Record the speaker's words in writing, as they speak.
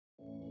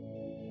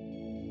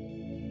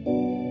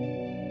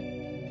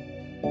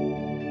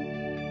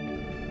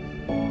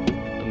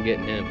I'm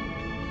getting him.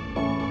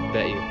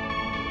 Bet you.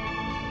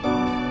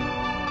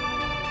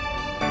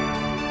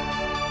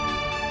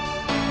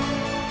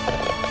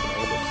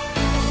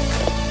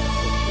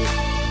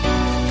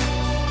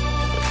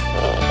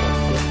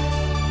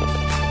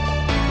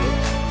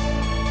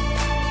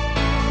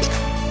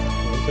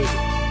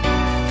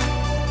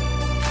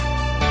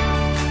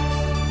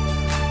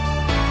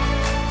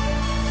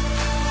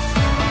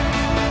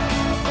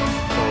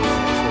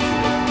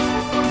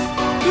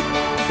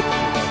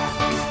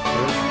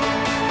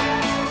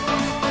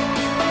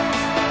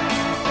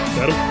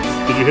 Got him?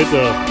 Did you hit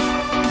the...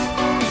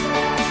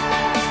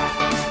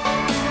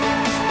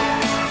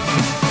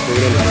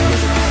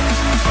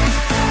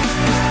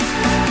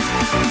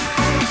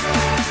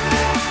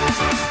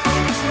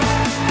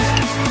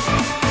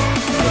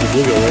 That's a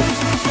bluegill, right?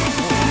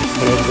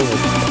 Oh, no, it's a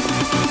bullhead.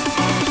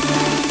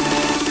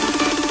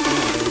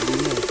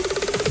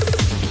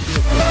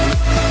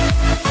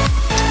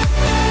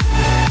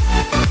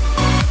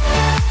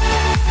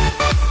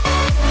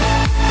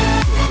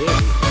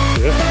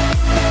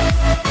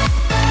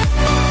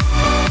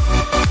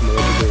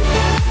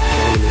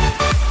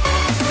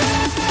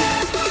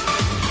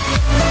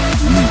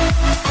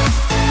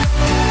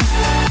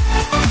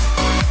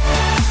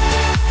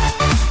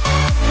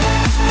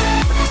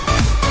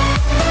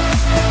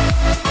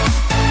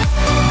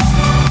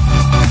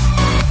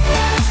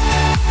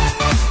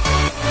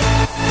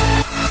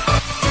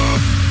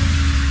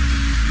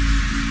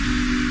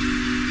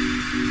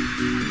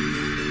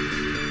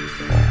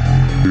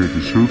 At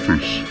the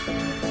surface.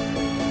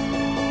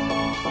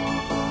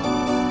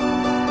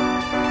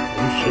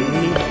 Are you shooting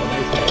me?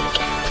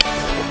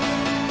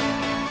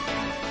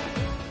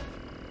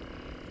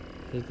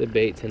 Here's the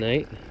bait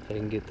tonight. If I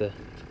can get the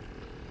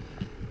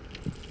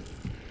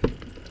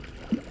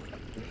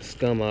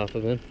scum off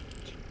of him.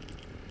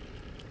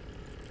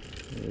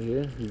 Right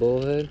here,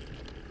 bullhead.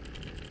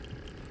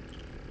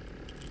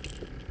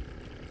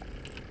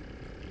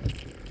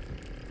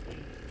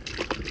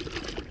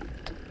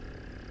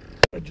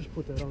 I just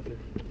put that out there.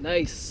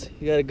 Nice,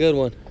 you got a good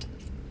one.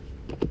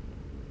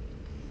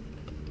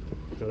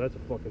 No, that's a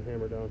fucking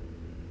hammer down.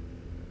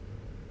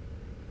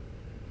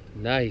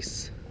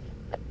 Nice.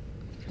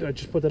 I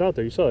just put that out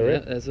there. You saw it, right? Yeah,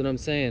 that's what I'm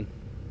saying.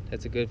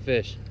 That's a good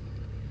fish.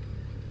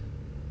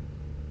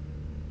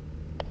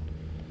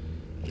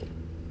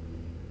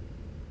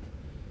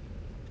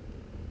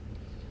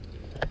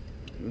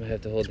 I'm gonna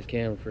have to hold the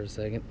camera for a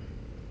second.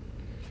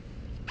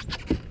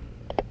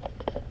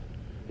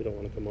 You don't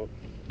want to come up.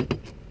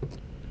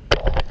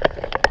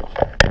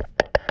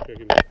 Here,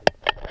 give me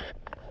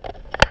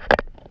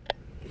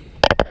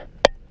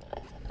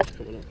it's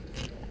coming up.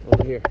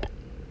 Over here.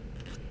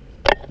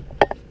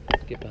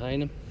 Get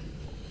behind him.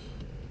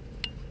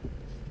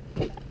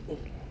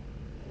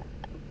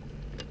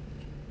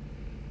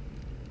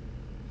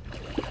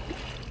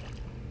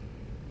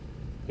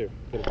 Here,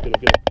 get him, get him,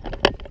 get him.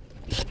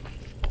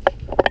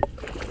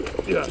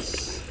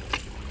 Yes.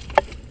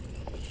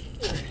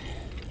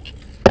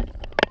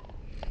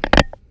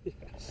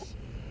 Yes.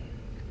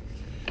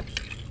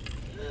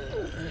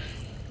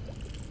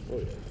 Oh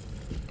yeah.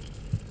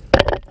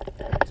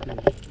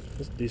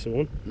 That's a decent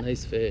one.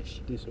 Nice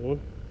fish. Decent one.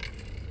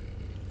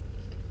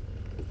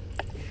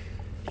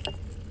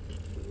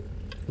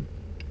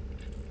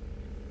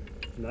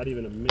 Not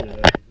even a minute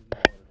after the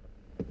water.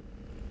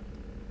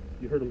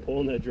 You heard him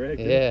pulling that drag?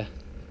 Yeah.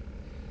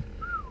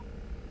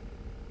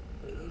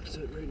 It hooks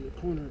it right in the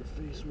corner of the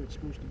face where it's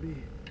supposed to be.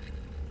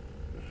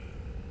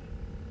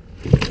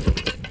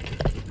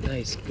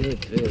 Nice,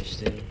 good fish,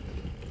 dude.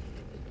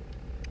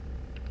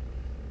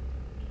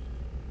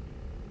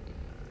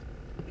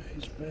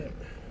 He's fat.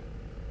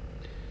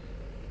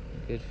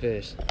 Good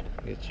fish.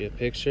 Get you a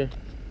picture.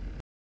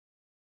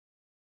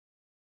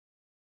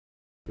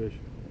 Fish.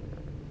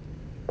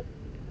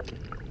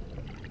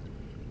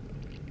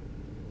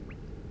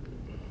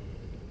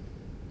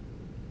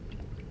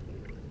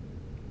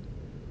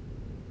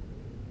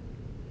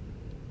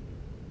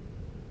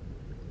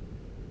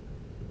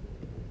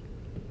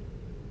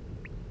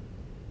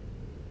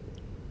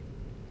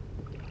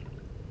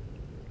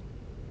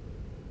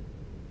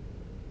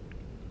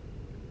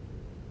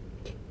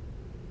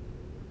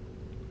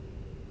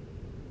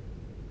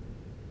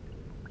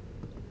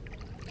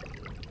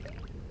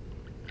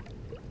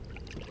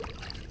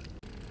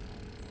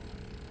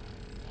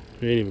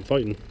 He ain't even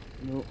fighting.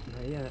 Nope,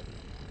 not yet.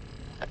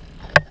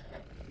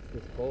 It's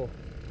this pole.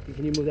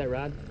 Can you move that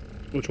rod?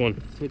 Which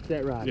one? Switch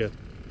that rod. Yeah.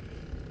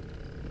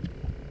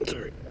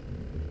 Sorry.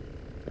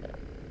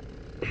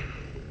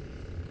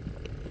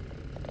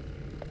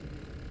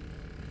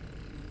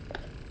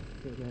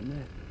 Get that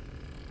net.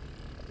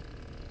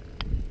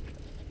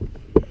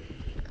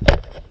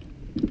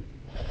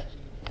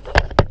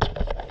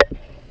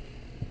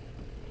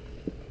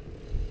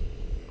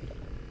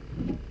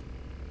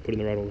 Put in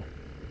the rod holder.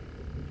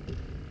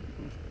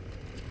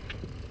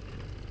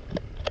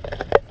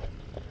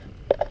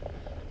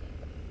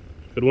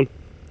 Good one?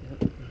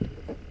 Yep.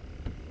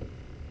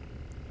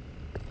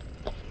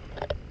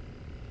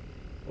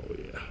 Oh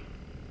yeah.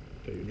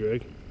 Got your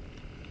drag.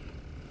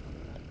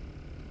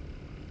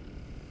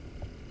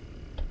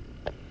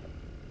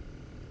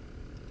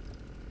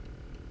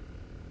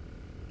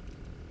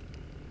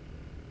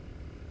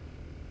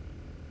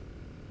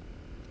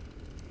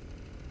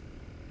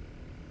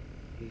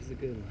 He's a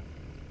good one.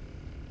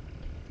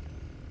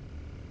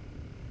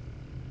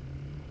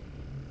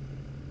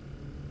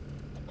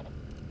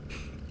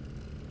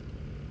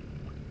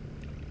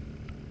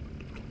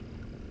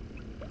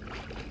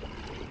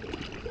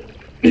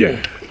 Yeah.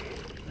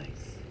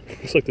 Nice.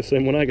 It's like the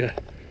same one I got.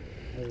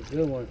 That was a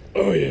good one.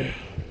 Oh yeah.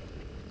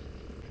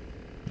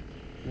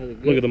 Another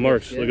good Look at the fish,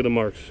 marks. yeah. Look at the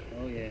marks.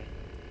 Oh yeah.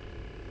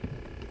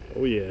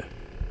 Oh yeah.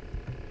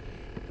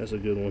 That's a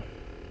good one.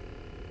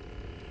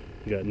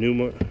 You got new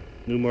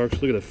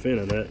marks. Look at the fin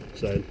on that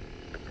side.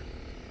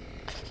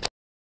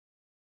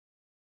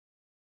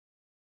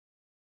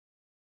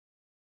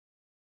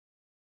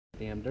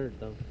 Damn dirt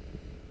though.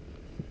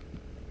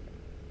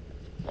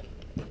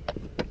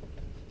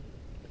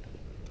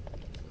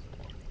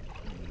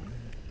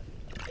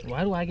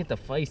 Why do I get the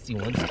feisty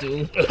ones,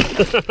 dude?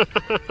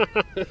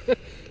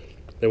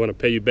 They want to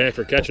pay you back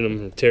for catching them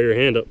and tear your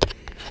hand up.